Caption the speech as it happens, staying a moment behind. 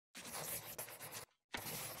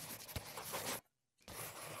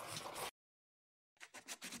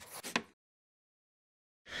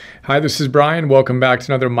Hi, this is Brian. Welcome back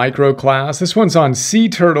to another micro class. This one's on sea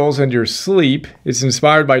turtles and your sleep. It's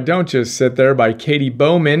inspired by Don't Just Sit There by Katie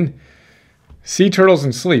Bowman. Sea turtles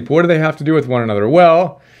and sleep. What do they have to do with one another?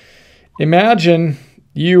 Well, imagine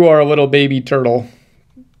you are a little baby turtle.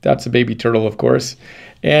 That's a baby turtle, of course.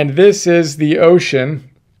 And this is the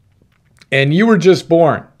ocean. And you were just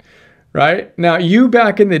born, right? Now, you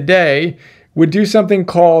back in the day would do something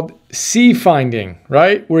called sea finding,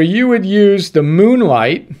 right? Where you would use the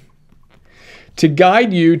moonlight to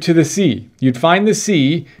guide you to the sea. You'd find the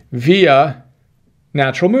sea via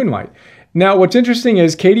natural moonlight. Now, what's interesting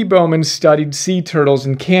is Katie Bowman studied sea turtles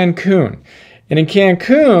in Cancun. And in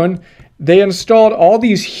Cancun, they installed all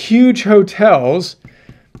these huge hotels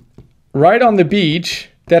right on the beach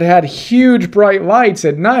that had huge bright lights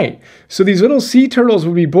at night. So these little sea turtles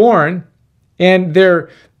would be born, and their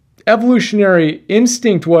evolutionary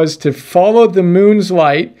instinct was to follow the moon's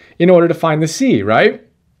light in order to find the sea, right?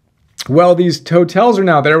 Well, these hotels are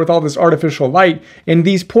now there with all this artificial light, and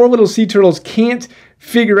these poor little sea turtles can't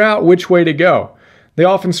figure out which way to go. They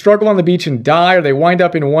often struggle on the beach and die, or they wind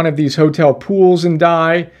up in one of these hotel pools and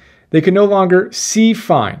die. They can no longer sea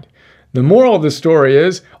find. The moral of the story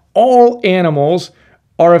is all animals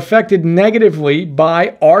are affected negatively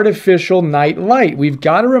by artificial night light. We've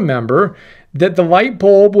got to remember that the light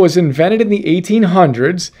bulb was invented in the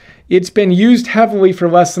 1800s. It's been used heavily for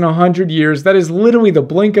less than 100 years. That is literally the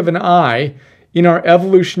blink of an eye in our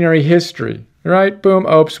evolutionary history, right? Boom,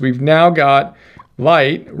 oops, we've now got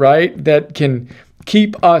light, right, that can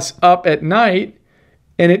keep us up at night,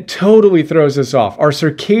 and it totally throws us off. Our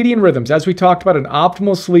circadian rhythms, as we talked about in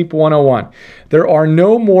Optimal Sleep 101, there are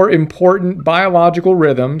no more important biological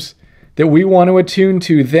rhythms that we want to attune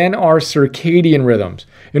to than our circadian rhythms.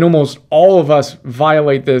 And almost all of us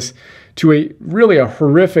violate this to a really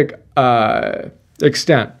horrific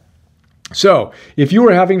extent. So if you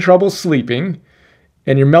are having trouble sleeping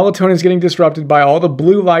and your melatonin is getting disrupted by all the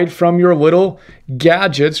blue light from your little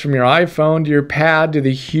gadgets, from your iPhone to your pad to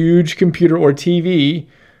the huge computer or TV,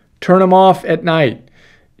 turn them off at night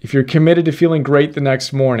if you're committed to feeling great the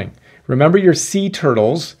next morning. Remember your sea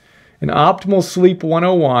turtles in Optimal Sleep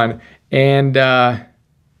 101 and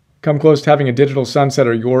come close to having a digital sunset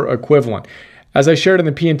or your equivalent. As I shared in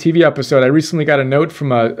the PNTV episode, I recently got a note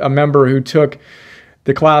from a member who took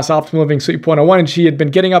the class Optimal Living Sleep 101, and she had been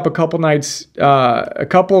getting up a couple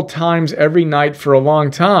times every night for a long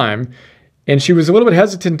time, and she was a little bit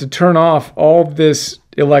hesitant to turn off all of this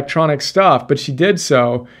electronic stuff, but she did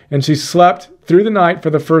so, and she slept through the night for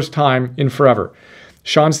the first time in forever.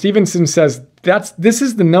 Sean Stevenson says this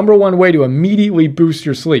is the number one way to immediately boost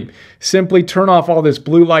your sleep. Simply turn off all this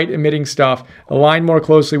blue light emitting stuff, align more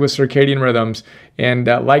closely with circadian rhythms, and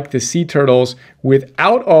like the sea turtles,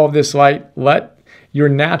 without all of this light, let your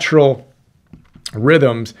natural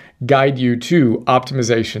rhythms guide you to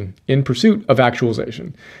optimization in pursuit of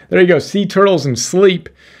actualization. There you go, sea turtles and sleep.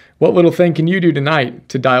 What little thing can you do tonight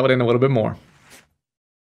to dial it in a little bit more?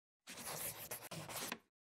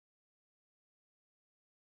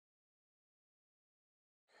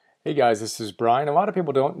 Hey guys, this is Brian. A lot of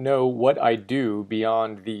people don't know what I do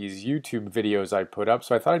beyond these YouTube videos I put up,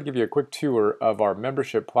 so I thought I'd give you a quick tour of our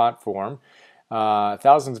membership platform.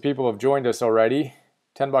 Thousands of people have joined us already.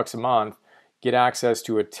 $10 a month, get access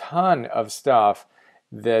to a ton of stuff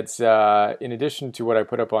that's in addition to what I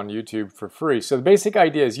put up on YouTube for free. So the basic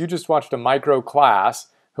idea is you just watched a micro class.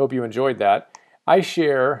 Hope you enjoyed that. I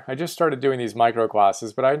just started doing these micro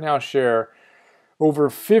classes, but I now share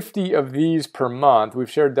over 50 of these per month.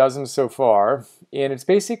 We've shared dozens so far, and it's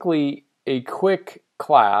basically a quick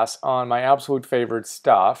class on my absolute favorite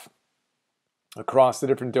stuff across the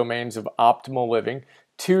different domains of optimal living.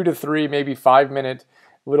 2 to 3, maybe 5-minute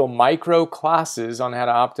little micro classes on how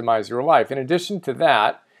to optimize your life. In addition to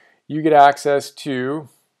that, you get access to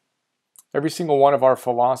every single one of our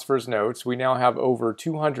Philosopher's Notes. We now have over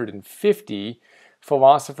 250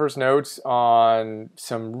 Philosopher's Notes on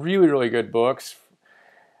some really, really good books.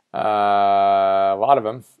 A lot of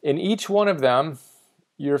them. In each one of them,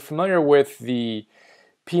 you're familiar with the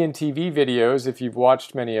PNTV videos if you've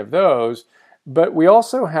watched many of those, but we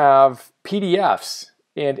also have PDFs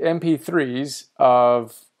and MP3s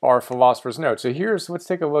of our Philosopher's Notes. So let's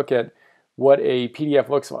take a look at what a PDF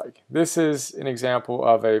looks like. This is an example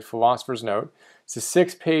of a Philosopher's Note. It's a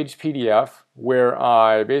 6-page PDF where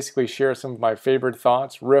I basically share some of my favorite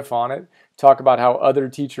thoughts, riff on it, talk about how other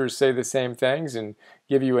teachers say the same things, and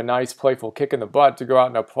give you a nice playful kick in the butt to go out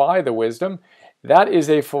and apply the wisdom. That is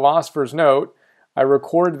a Philosopher's Note. I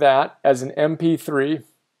record that as an MP3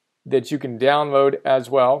 that you can download as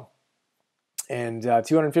well. And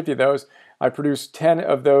 250 of those, I produce 10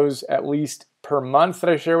 of those at least per month that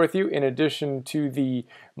I share with you, in addition to the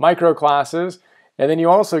micro classes. And then you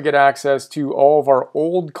also get access to all of our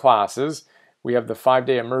old classes. We have the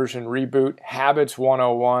 5-day immersion reboot, Habits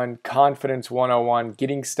 101, Confidence 101,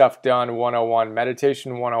 Getting Stuff Done 101,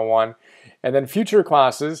 Meditation 101, and then future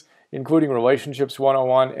classes, including Relationships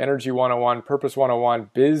 101, Energy 101, Purpose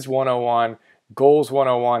 101, Biz 101, Goals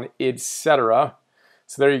 101, etc.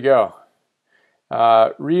 So there you go.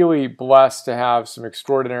 Really blessed to have some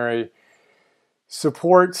extraordinary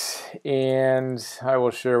support, and I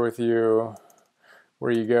will share with you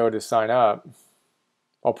where you go to sign up.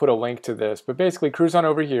 I'll put a link to this, but basically cruise on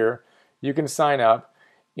over here. You can sign up,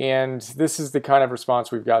 and this is the kind of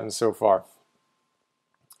response we've gotten so far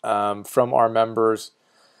from our members.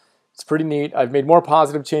 It's pretty neat. I've made more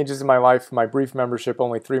positive changes in my life, my brief membership,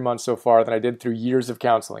 only 3 months so far, than I did through years of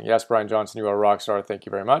counseling. Yes, Brian Johnson, you are a rock star. Thank you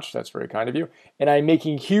very much. That's very kind of you. And I'm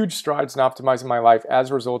making huge strides in optimizing my life as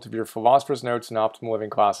a result of your Philosopher's Notes and Optimal Living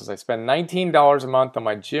classes. I spend $19 a month on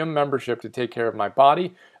my gym membership to take care of my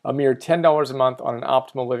body. A mere $10 a month on an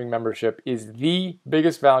Optimal Living membership is the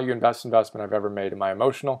biggest value and best investment I've ever made in my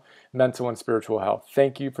emotional, mental, and spiritual health.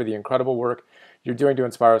 Thank you for the incredible work you're doing to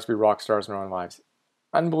inspire us to be rock stars in our own lives.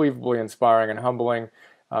 Unbelievably inspiring and humbling.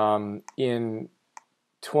 In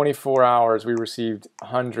 24 hours, we received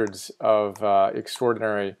hundreds of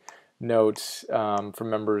extraordinary notes from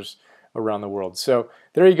members around the world. So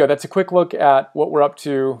there you go. That's a quick look at what we're up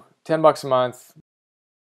to. $10 a month.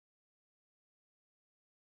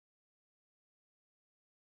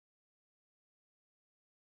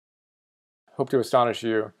 Hope to astonish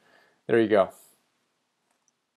you. There you go.